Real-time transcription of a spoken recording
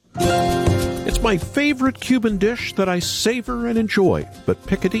It's my favorite Cuban dish that I savor and enjoy, but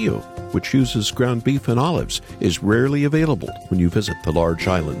picadillo, which uses ground beef and olives, is rarely available when you visit the large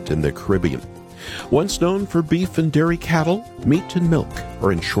island in the Caribbean. Once known for beef and dairy cattle, meat and milk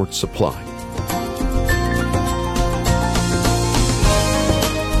are in short supply.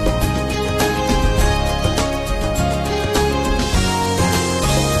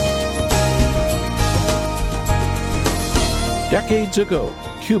 Decades ago,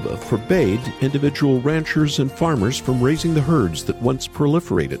 Cuba forbade individual ranchers and farmers from raising the herds that once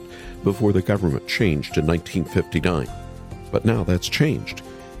proliferated before the government changed in 1959. But now that's changed.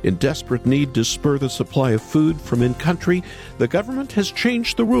 In desperate need to spur the supply of food from in-country, the government has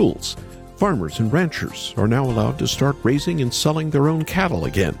changed the rules. Farmers and ranchers are now allowed to start raising and selling their own cattle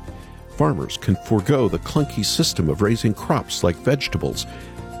again. Farmers can forego the clunky system of raising crops like vegetables.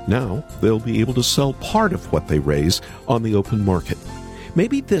 Now they'll be able to sell part of what they raise on the open market.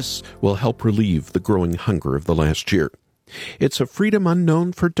 Maybe this will help relieve the growing hunger of the last year. It's a freedom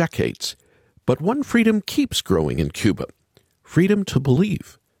unknown for decades, but one freedom keeps growing in Cuba. Freedom to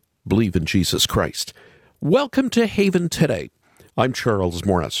believe. Believe in Jesus Christ. Welcome to Haven Today. I'm Charles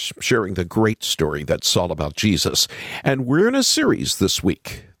Morris, sharing the great story that's all about Jesus. And we're in a series this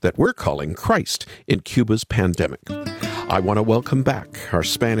week that we're calling Christ in Cuba's Pandemic. I want to welcome back our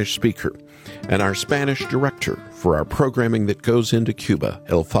Spanish speaker and our Spanish director for our programming that goes into Cuba,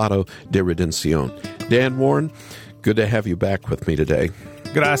 El Faro de Redención. Dan Warren, good to have you back with me today.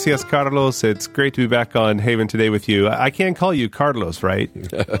 Gracias, Carlos. It's great to be back on Haven Today with you. I can't call you Carlos, right?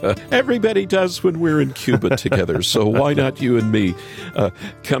 Everybody does when we're in Cuba together, so why not you and me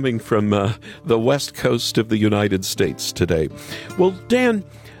coming from the west coast of the United States today? Well, Dan,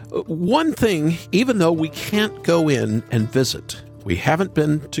 one thing, even though we can't go in and visit, we haven't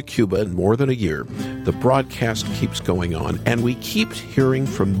been to Cuba in more than a year, the broadcast keeps going on, and we keep hearing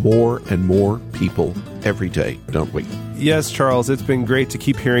from more and more people every day, don't we? Yes, Charles, it's been great to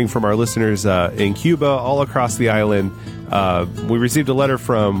keep hearing from our listeners in Cuba, all across the island. We received a letter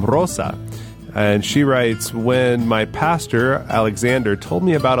from Rosa, and she writes, when my pastor, Alexander, told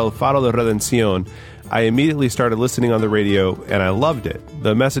me about El Faro de Redención, I immediately started listening on the radio, and I loved it.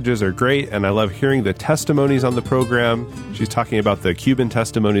 The messages are great, and I love hearing the testimonies on the program. She's talking about the Cuban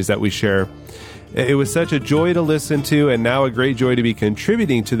testimonies that we share. It was such a joy to listen to, and now a great joy to be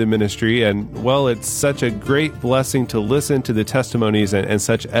contributing to the ministry. And, well, it's such a great blessing to listen to the testimonies and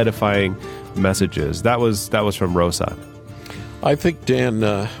such edifying messages. That was from Rosa. I think,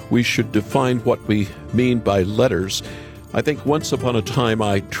 Dan, we should define what we mean by letters. I think once upon a time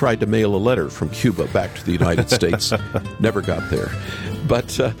I tried to mail a letter from Cuba back to the United States. Never got there.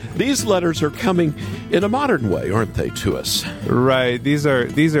 But these letters are coming in a modern way, aren't they, to us? Right. These are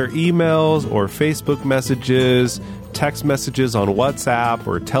emails or Facebook messages, text messages on WhatsApp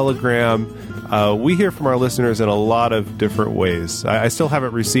or Telegram. We hear from our listeners in a lot of different ways. I still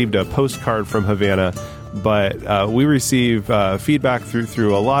haven't received a postcard from Havana, but we receive feedback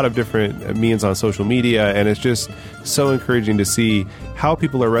through a lot of different means on social media, and it's just so encouraging to see how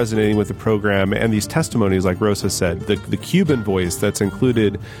people are resonating with the program and these testimonies, like Rosa said, the Cuban voice that's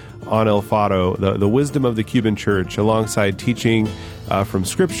included on El Faro, the wisdom of the Cuban church, alongside teaching from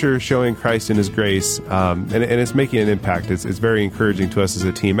Scripture, showing Christ in His grace, and it's making an impact. It's very encouraging to us as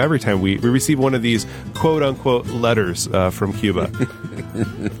a team every time we receive one of these quote-unquote letters from Cuba.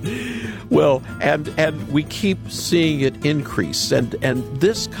 Well, and we keep seeing it increase, and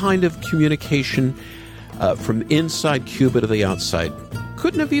this kind of communication from inside Cuba to the outside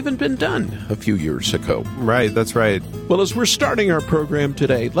couldn't have even been done a few years ago. Right, that's right. Well, as we're starting our program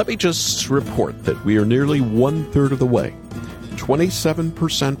today, let me just report that we are nearly one-third of the way.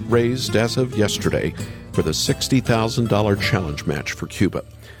 27% raised as of yesterday for the $60,000 challenge match for Cuba.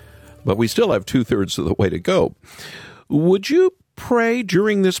 But we still have two-thirds of the way to go. Would you pray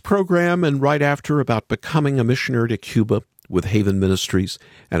during this program and right after about becoming a missionary to Cuba with Haven Ministries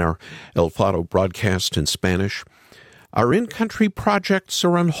and our El Faro broadcast in Spanish? Our in-country projects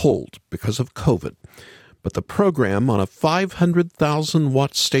are on hold because of COVID, but the program on a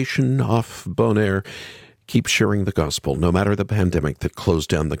 500,000-watt station off Bonaire keeps sharing the gospel, no matter the pandemic that closed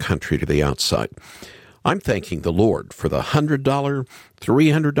down the country to the outside. I'm thanking the Lord for the $100, $300,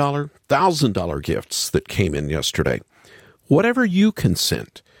 $1,000 gifts that came in yesterday. Whatever you can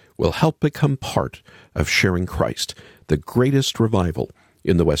send will help become part of sharing Christ, the greatest revival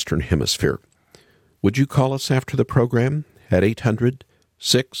in the Western Hemisphere. Would you call us after the program at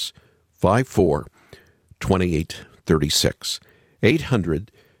 800-654-2836,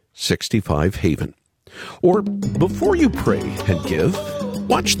 800-65-HAVEN. Or before you pray and give,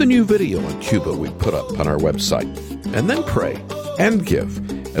 Watch the new video on Cuba we put up on our website, and then pray and give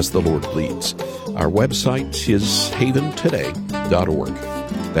as the Lord leads. Our website is haventoday.org.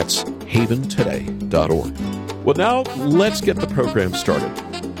 That's haventoday.org. Well, now let's get the program started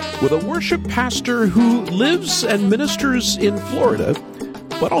with a worship pastor who lives and ministers in Florida,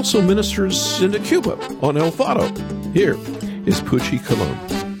 but also ministers into Cuba on El Fado. Here is Pucci Colon.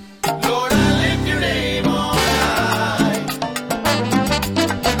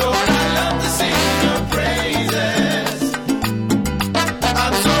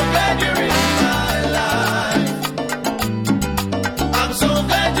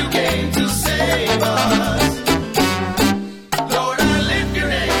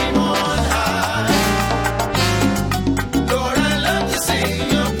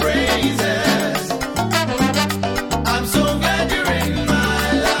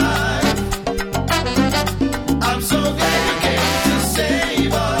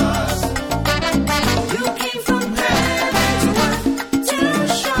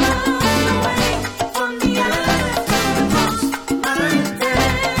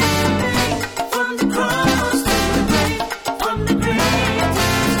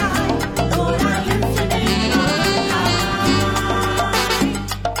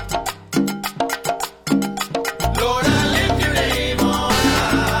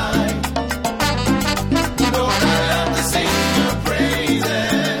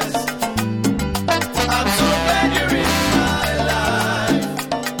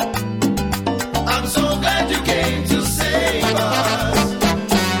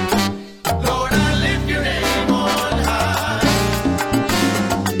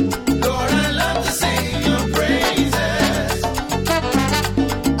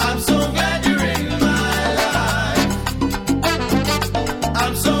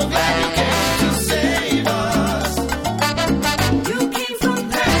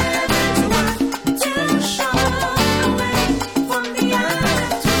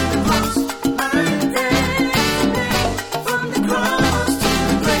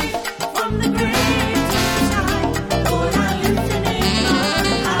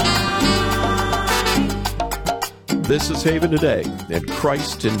 This is Haven Today and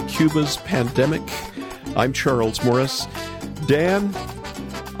Christ in Cuba's Pandemic. I'm Charles Morris. Dan,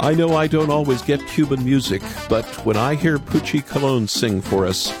 I know I don't always get Cuban music, but when I hear Pucci Colon sing for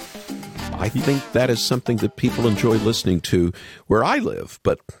us, I think that is something that people enjoy listening to where I live,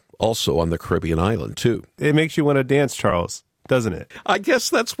 but also on the Caribbean island, too. It makes you want to dance, Charles, doesn't it? I guess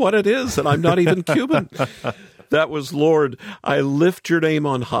that's what it is, and I'm not even Cuban. That was Lord, I Lift Your Name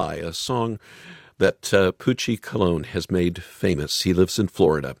on High, a song that Pucci Colon has made famous. He lives in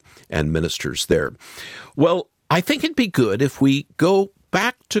Florida and ministers there. Well, I think it'd be good if we go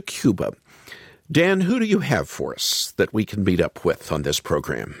back to Cuba. Dan, who do you have for us that we can meet up with on this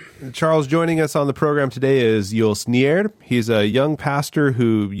program? Charles, joining us on the program today is Yosnier. He's a young pastor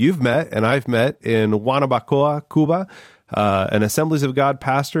who you've met and I've met in Guanabacoa, Cuba, an Assemblies of God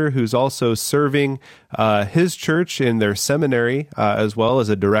pastor who's also serving his church in their seminary as well as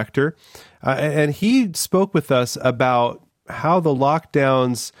a director. And he spoke with us about how the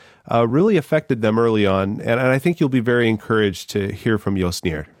lockdowns really affected them early on. And I think you'll be very encouraged to hear from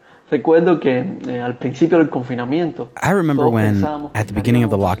Yosnier. I remember when, at the beginning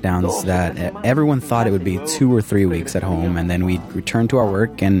of the lockdowns, that everyone thought it would be 2 or 3 weeks at home, and then we'd return to our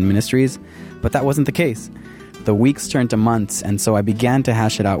work and ministries, but that wasn't the case. The weeks turned to months, and so I began to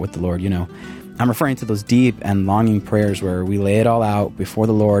hash it out with the Lord, I'm referring to those deep and longing prayers where we lay it all out before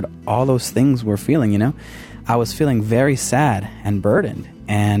the Lord, all those things we're feeling, I was feeling very sad and burdened,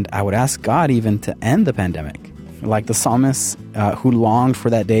 and I would ask God even to end the pandemic. Like the psalmist who longed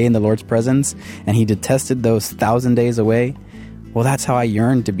for that day in the Lord's presence, and he detested those 1,000 days away. Well, that's how I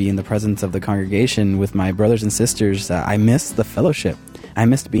yearned to be in the presence of the congregation with my brothers and sisters. I missed the fellowship. I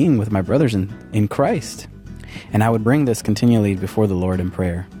missed being with my brothers in Christ. And I would bring this continually before the Lord in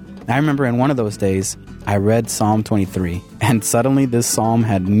prayer. I remember in one of those days, I read Psalm 23, and suddenly this psalm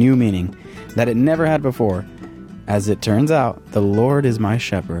had new meaning that it never had before. As it turns out, the Lord is my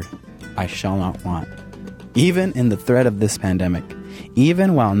shepherd, I shall not want. Even in the threat of this pandemic,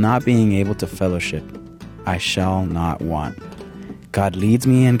 even while not being able to fellowship, I shall not want. God leads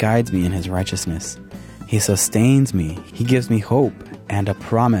me and guides me in his righteousness. He sustains me. He gives me hope and a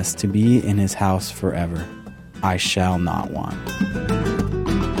promise to be in his house forever. I shall not want.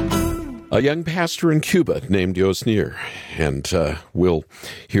 A young pastor in Cuba named Yosnier, and we'll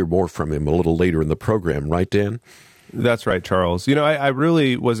hear more from him a little later in the program, right, Dan? That's right, Charles. I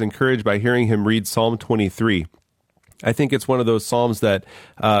really was encouraged by hearing him read Psalm 23. I think it's one of those Psalms that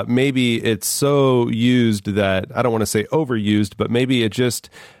maybe it's so used that, I don't want to say overused, but maybe it just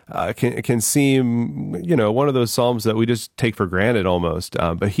can seem, one of those Psalms that we just take for granted almost.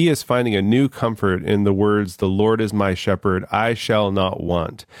 But he is finding a new comfort in the words, "The Lord is my shepherd, I shall not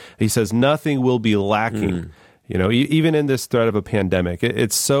want." He says, nothing will be lacking. Even in this threat of a pandemic,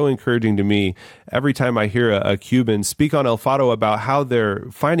 it's so encouraging to me every time I hear a Cuban speak on El Faro about how they're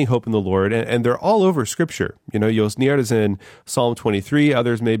finding hope in the Lord, and they're all over Scripture. Yosnier is in Psalm 23,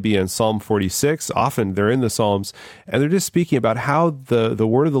 others may be in Psalm 46. Often they're in the Psalms, and they're just speaking about how the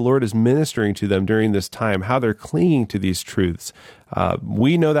word of the Lord is ministering to them during this time, how they're clinging to these truths.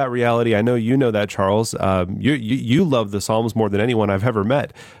 We know that reality. I know you know that, Charles. You love the Psalms more than anyone I've ever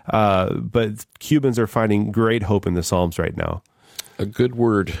met. But Cubans are finding great hope in the Psalms right now. A good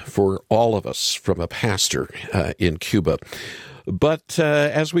word for all of us from a pastor in Cuba. But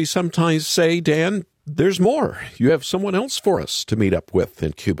as we sometimes say, Dan, there's more. You have someone else for us to meet up with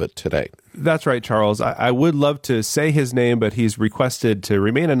in Cuba today. That's right, Charles. I would love to say his name, but he's requested to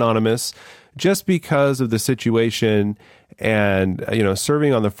remain anonymous just because of the situation and,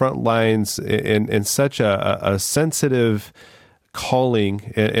 serving on the front lines in such a sensitive calling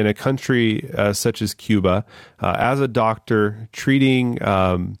in a country such as Cuba, as a doctor treating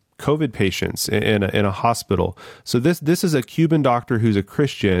COVID patients in a hospital. So this is a Cuban doctor who's a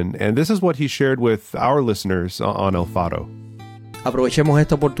Christian, and this is what he shared with our listeners on El Faro. Aprovechemos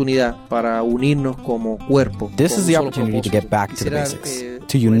esta oportunidad para unirnos como cuerpo. This is the opportunity to get back to the basics,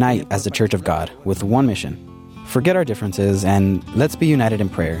 to unite as the Church of God with one mission. Forget our differences and let's be united in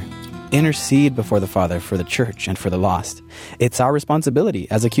prayer. Intercede before the Father for the church and for the lost. It's our responsibility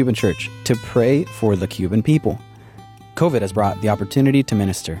as a Cuban church to pray for the Cuban people. COVID has brought the opportunity to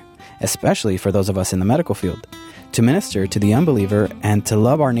minister, especially for those of us in the medical field, to minister to the unbeliever and to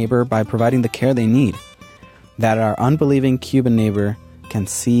love our neighbor by providing the care they need. That our unbelieving Cuban neighbor can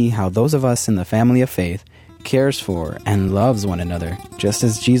see how those of us in the family of faith cares for and loves one another, just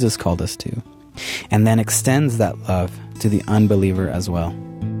as Jesus called us to, and then extends that love to the unbeliever as well.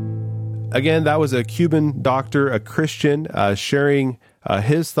 Again, that was a Cuban doctor, a Christian, sharing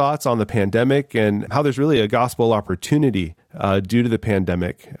his thoughts on the pandemic and how there's really a gospel opportunity due to the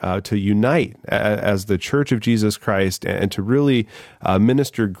pandemic to unite as the Church of Jesus Christ and to really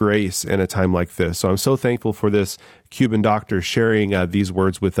minister grace in a time like this. So I'm so thankful for this Cuban doctor sharing these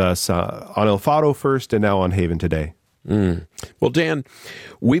words with us on El Faro first and now on Haven today. Well, Dan,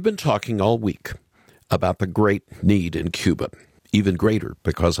 we've been talking all week about the great need in Cuba, even greater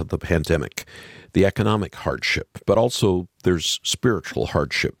because of the pandemic, the economic hardship, but also there's spiritual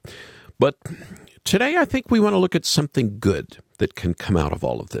hardship. But today I think we want to look at something good that can come out of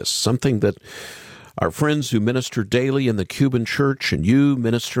all of this, something that our friends who minister daily in the Cuban church and you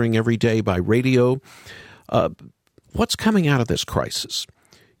ministering every day by radio, what's coming out of this crisis?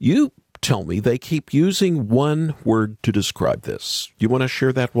 You tell me they keep using one word to describe this. You want to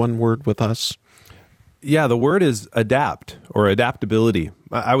share that one word with us? Yeah, the word is adapt or adaptability.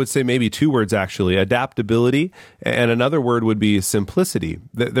 I would say maybe two words, actually, adaptability, and another word would be simplicity.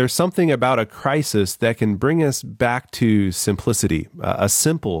 There's something about a crisis that can bring us back to simplicity, a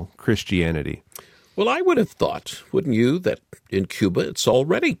simple Christianity. Well, I would have thought, wouldn't you, that in Cuba it's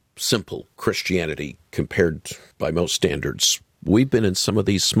already simple Christianity compared by most standards. We've been in some of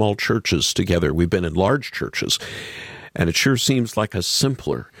these small churches together. We've been in large churches, and it sure seems like a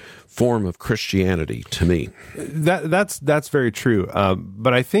simpler form of Christianity to me. That's very true.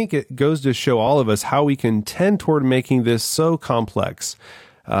 But I think it goes to show all of us how we can tend toward making this so complex,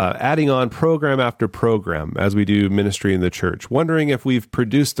 adding on program after program as we do ministry in the church, wondering if we've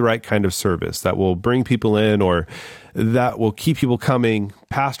produced the right kind of service that will bring people in or that will keep people coming,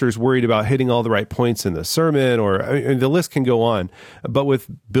 pastors worried about hitting all the right points in the sermon, or the list can go on. But with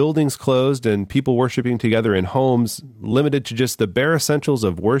buildings closed and people worshiping together in homes, limited to just the bare essentials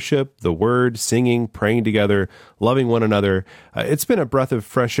of worship, the word, singing, praying together, loving one another, it's been a breath of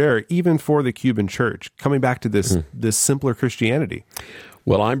fresh air, even for the Cuban church, coming back to this simpler Christianity.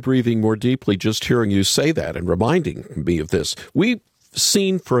 Well, I'm breathing more deeply just hearing you say that and reminding me of this. We've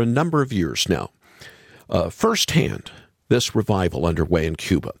seen for a number of years now, firsthand, this revival underway in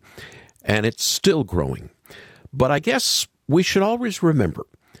Cuba, and it's still growing. But I guess we should always remember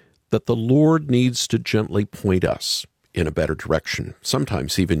that the Lord needs to gently point us in a better direction,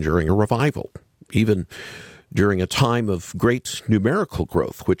 sometimes even during a revival, even during a time of great numerical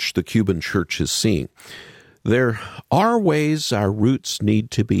growth, which the Cuban church is seeing. There are ways our roots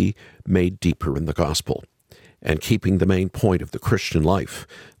need to be made deeper in the gospel and keeping the main point of the Christian life,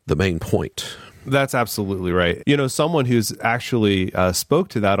 the main point, That's absolutely right. You know, someone who's actually spoke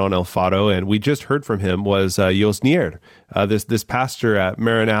to that on El Faro, and we just heard from him, was Yosnier, this pastor at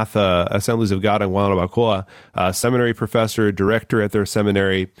Maranatha Assemblies of God in Guanabacoa, seminary professor, director at their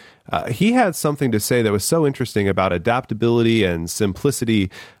seminary. He had something to say that was so interesting about adaptability and simplicity.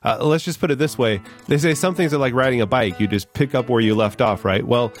 Let's just put it this way. They say some things are like riding a bike. You just pick up where you left off, right?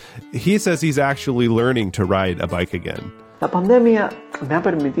 Well, he says he's actually learning to ride a bike again. La pandemia me ha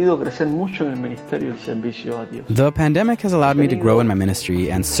permitido crecer mucho en el ministerio y el servicio a Dios. The pandemic has allowed me to grow in my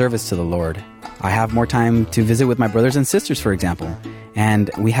ministry and service to the Lord. I have more time to visit with my brothers and sisters, for example, and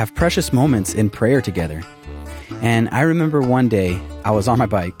we have precious moments in prayer together. And I remember one day I was on my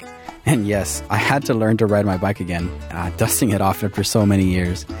bike, and yes, I had to learn to ride my bike again, dusting it off after so many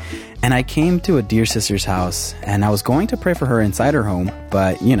years. And I came to a dear sister's house, and I was going to pray for her inside her home,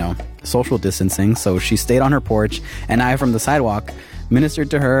 but, you know, social distancing, so she stayed on her porch, and I, from the sidewalk,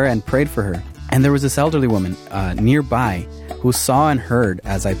 ministered to her and prayed for her. And there was this elderly woman nearby who saw and heard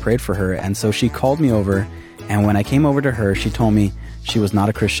as I prayed for her, and so she called me over, and when I came over to her, she told me she was not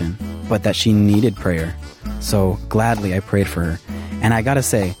a Christian, but that she needed prayer. So gladly I prayed for her. And I gotta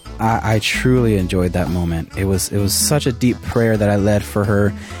say, I truly enjoyed that moment. It was such a deep prayer that I led for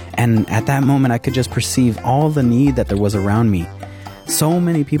her, and at that moment I could just perceive all the need that there was around me. So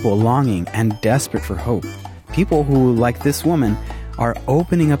many people longing and desperate for hope. People who, like this woman, are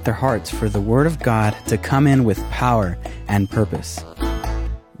opening up their hearts for the Word of God to come in with power and purpose.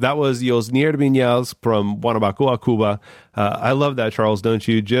 That was Yosnier Viñals from Guanabacoa, Cuba. I love that, Charles, don't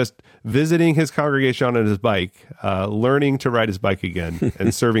you? Just visiting his congregation on his bike, learning to ride his bike again,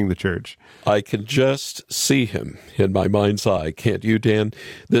 and serving the church. I can just see him in my mind's eye, can't you, Dan?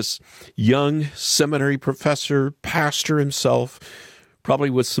 This young seminary professor, pastor himself,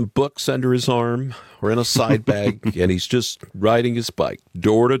 probably with some books under his arm or in a side bag, and he's just riding his bike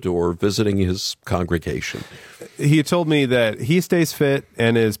door to door, visiting his congregation. He told me that he stays fit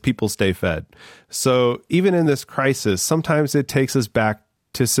and his people stay fed. So even in this crisis, sometimes it takes us back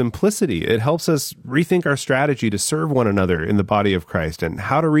to simplicity. It helps us rethink our strategy to serve one another in the body of Christ and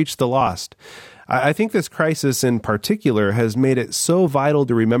how to reach the lost. I think this crisis in particular has made it so vital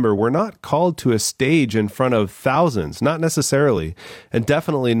to remember we're not called to a stage in front of thousands, not necessarily, and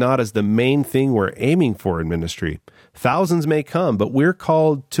definitely not as the main thing we're aiming for in ministry. Thousands may come, but we're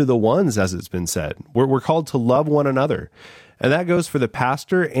called to the ones, as it's been said. We're called to love one another. And that goes for the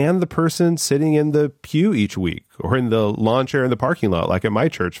pastor and the person sitting in the pew each week or in the lawn chair in the parking lot, like at my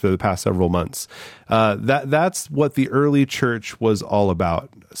church for the past several months. That's what the early church was all about.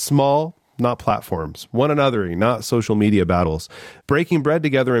 Small, not platforms, one anothering, not social media battles, breaking bread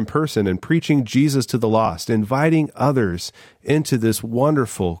together in person and preaching Jesus to the lost, inviting others into this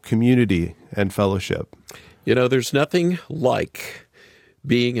wonderful community and fellowship. You know, there's nothing like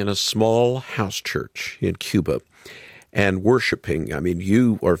being in a small house church in Cuba and worshiping. I mean,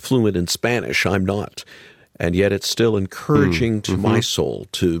 you are fluent in Spanish, I'm not. And yet it's still encouraging to my soul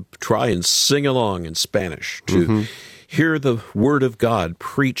to try and sing along in Spanish, to hear the Word of God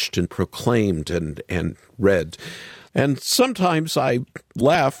preached and proclaimed and read. And sometimes I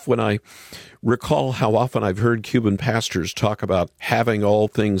laugh when I recall how often I've heard Cuban pastors talk about having all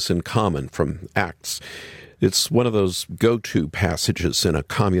things in common from Acts. It's one of those go-to passages in a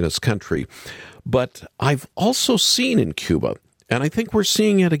communist country. But I've also seen in Cuba, and I think we're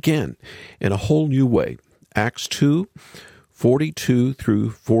seeing it again in a whole new way, Acts 2, 42 through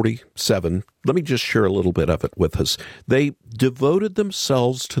 47. Let me just share a little bit of it with us. They devoted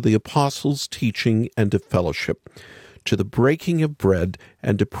themselves to the apostles' teaching and to fellowship, to the breaking of bread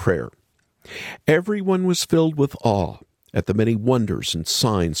and to prayer. Everyone was filled with awe at the many wonders and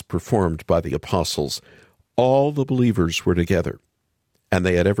signs performed by the apostles. All the believers were together, and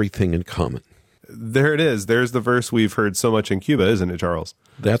they had everything in common. There it is. There's the verse we've heard so much in Cuba, isn't it, Charles?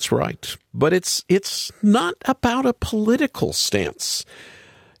 That's right. But it's not about a political stance.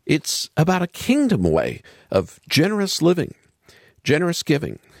 It's about a kingdom way of generous living, generous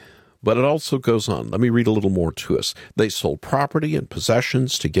giving. But it also goes on. Let me read a little more to us. They sold property and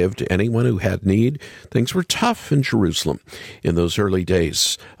possessions to give to anyone who had need. Things were tough in Jerusalem in those early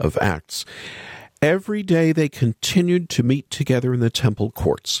days of Acts. Every day they continued to meet together in the temple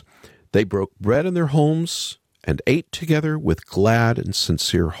courts. They broke bread in their homes and ate together with glad and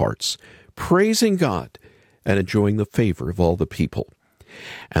sincere hearts, praising God and enjoying the favor of all the people.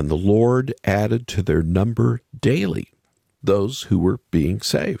 And the Lord added to their number daily those who were being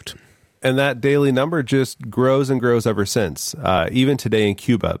saved. And that daily number just grows and grows ever since. Even today in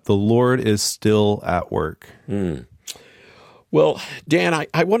Cuba, the Lord is still at work. Well, Dan,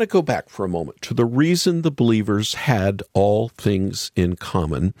 I want to go back for a moment to the reason the believers had all things in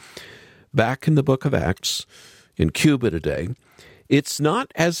common. back in the book of Acts, in Cuba today, it's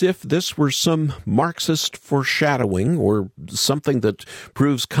not as if this were some Marxist foreshadowing or something that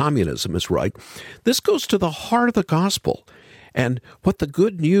proves communism is right. This goes to the heart of the gospel and what the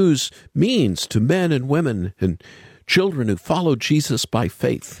good news means to men and women and children who follow Jesus by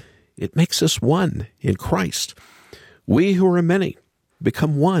faith. It makes us one in Christ. We who are many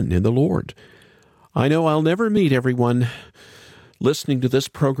become one in the Lord. I know I'll never meet everyone listening to this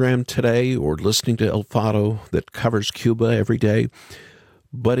program today or listening to El Fado that covers Cuba every day,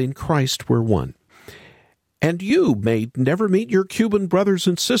 but in Christ we're one. And you may never meet your Cuban brothers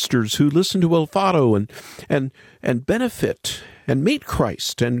and sisters who listen to El Fado and benefit and meet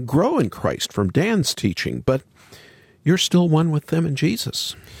Christ and grow in Christ from Dan's teaching, but you're still one with them in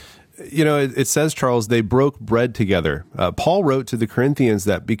Jesus. You know, it says, Charles, they broke bread together. Paul wrote to the Corinthians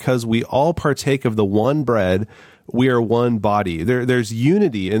that because we all partake of the one bread, we are one body. There's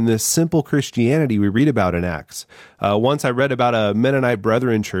unity in this simple Christianity we read about in Acts. Once I read about a Mennonite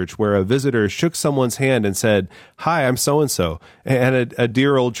Brethren church where a visitor shook someone's hand and said, "Hi, I'm so-and-so." And a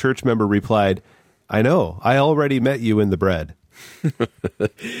dear old church member replied, "I know, I already met you in the bread."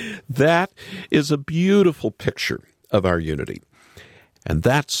 That is a beautiful picture of our unity. And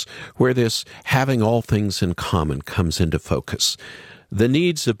that's where this having all things in common comes into focus. The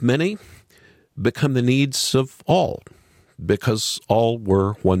needs of many become the needs of all, because all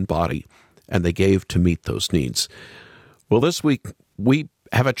were one body, and they gave to meet those needs. Well, this week, we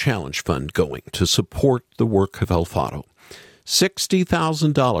have a challenge fund going to support the work of El Fado.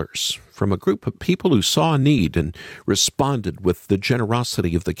 $60,000 from a group of people who saw a need and responded with the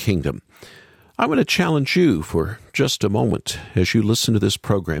generosity of the kingdom. I want to challenge you for just a moment as you listen to this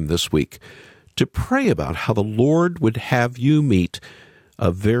program this week to pray about how the Lord would have you meet a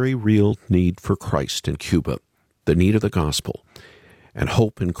very real need for Christ in Cuba, the need of the gospel, and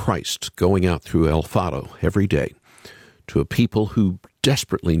hope in Christ going out through El Fado every day to a people who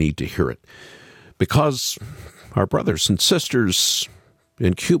desperately need to hear it. Because our brothers and sisters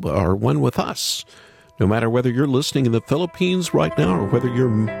in Cuba are one with us. No matter whether you're listening in the Philippines right now or whether you're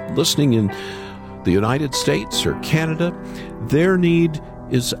listening in the United States or Canada, their need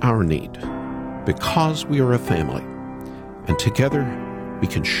is our need because we are a family. And together we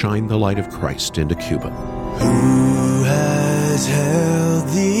can shine the light of Christ into Cuba. Who has held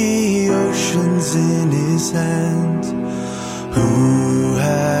the oceans in his hand? Who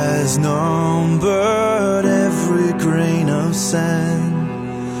has numbered every grain of sand?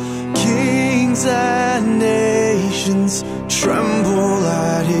 Kings and nations tremble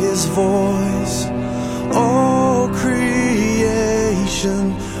at his voice. All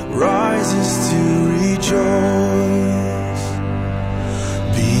creation rises to rejoice.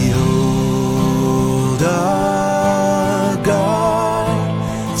 Behold our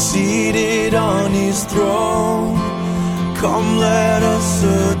God seated on his throne. Come, let us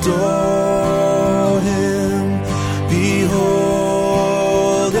adore him.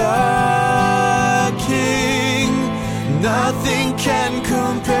 Behold our King, nothing can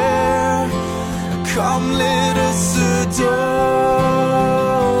compare. Come, let us adore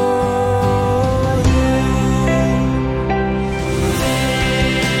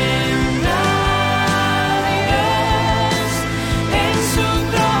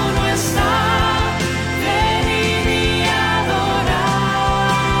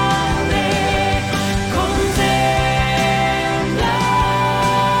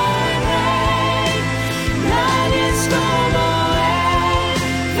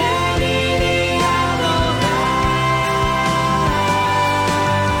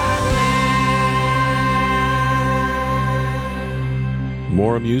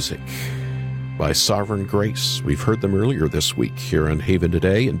More music by Sovereign Grace. We've heard them earlier this week here on Haven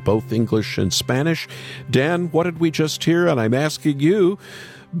Today in both English and Spanish. Dan, what did we just hear? And I'm asking you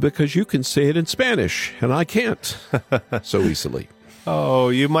because you can say it in Spanish and I can't so easily. Oh,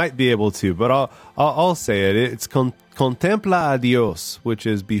 you might be able to, but I'll say it. It's Contempla a Dios, which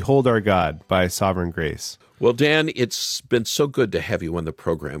is Behold Our God by Sovereign Grace. Well, Dan, it's been so good to have you on the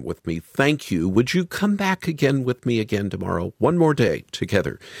program with me. Thank you. Would you come back again with me again tomorrow, one more day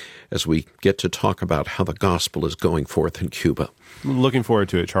together, as we get to talk about how the gospel is going forth in Cuba? Looking forward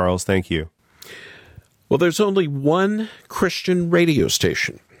to it, Charles. Thank you. Well, there's only one Christian radio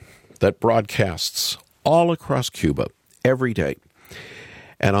station that broadcasts all across Cuba every day.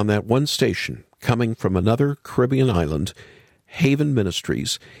 And on that one station, coming from another Caribbean island, Haven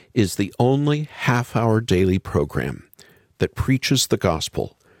Ministries is the only half-hour daily program that preaches the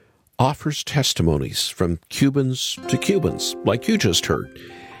gospel, offers testimonies from Cubans to Cubans, like you just heard,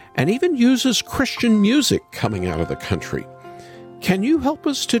 and even uses Christian music coming out of the country. Can you help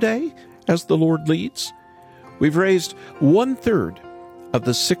us today as the Lord leads. We've raised 1/3 of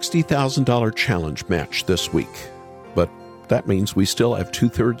the $60,000 challenge match this week, but that means we still have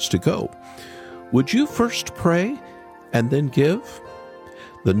 2/3 to go. Would you first pray and then give?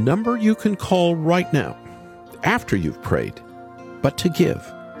 The number you can call right now, after you've prayed, but to give,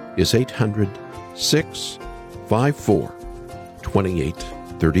 is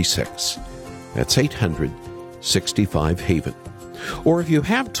 800-654-2836. That's 800-65-HAVEN. Or if you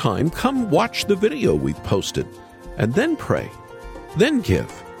have time, come watch the video we've posted, and then pray, then give,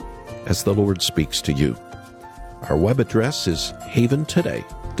 as the Lord speaks to you. Our web address is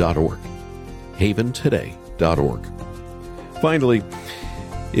haventoday.org. haventoday.org. Finally,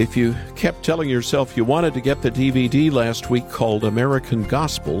 if you kept telling yourself you wanted to get the DVD last week called American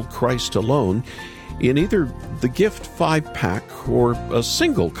Gospel, Christ Alone, in either the gift 5-pack or a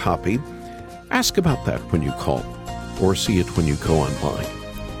single copy, ask about that when you call, or see it when you go online.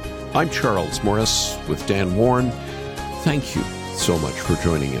 I'm Charles Morris with Dan Warren. Thank you so much for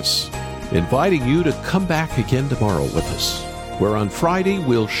joining us. Inviting you to come back again tomorrow with us, where on Friday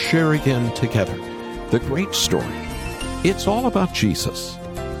we'll share again together the great story. It's all about Jesus,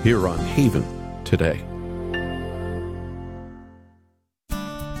 here on Haven Today.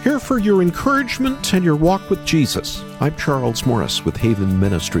 Here for your encouragement and your walk with Jesus, I'm Charles Morris with Haven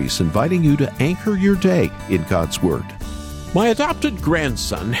Ministries, inviting you to anchor your day in God's Word. My adopted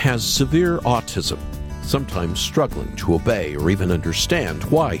grandson has severe autism, sometimes struggling to obey or even understand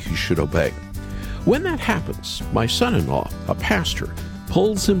why he should obey. When that happens, my son-in-law, a pastor,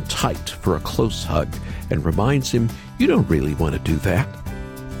 pulls him tight for a close hug and reminds him, you don't really want to do that.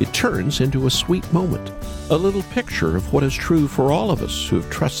 It turns into a sweet moment, a little picture of what is true for all of us who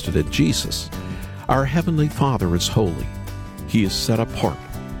have trusted in Jesus. Our Heavenly Father is holy. He is set apart,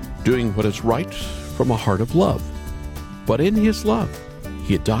 doing what is right from a heart of love. But in His love,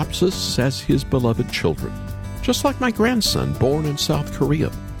 He adopts us as His beloved children, just like my grandson born in South Korea.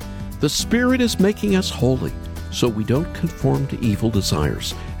 The Spirit is making us holy, so we don't conform to evil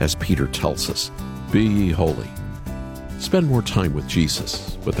desires, as Peter tells us. Be ye holy. Spend more time with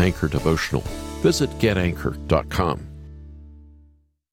Jesus with Anchor Devotional. Visit getanchor.com.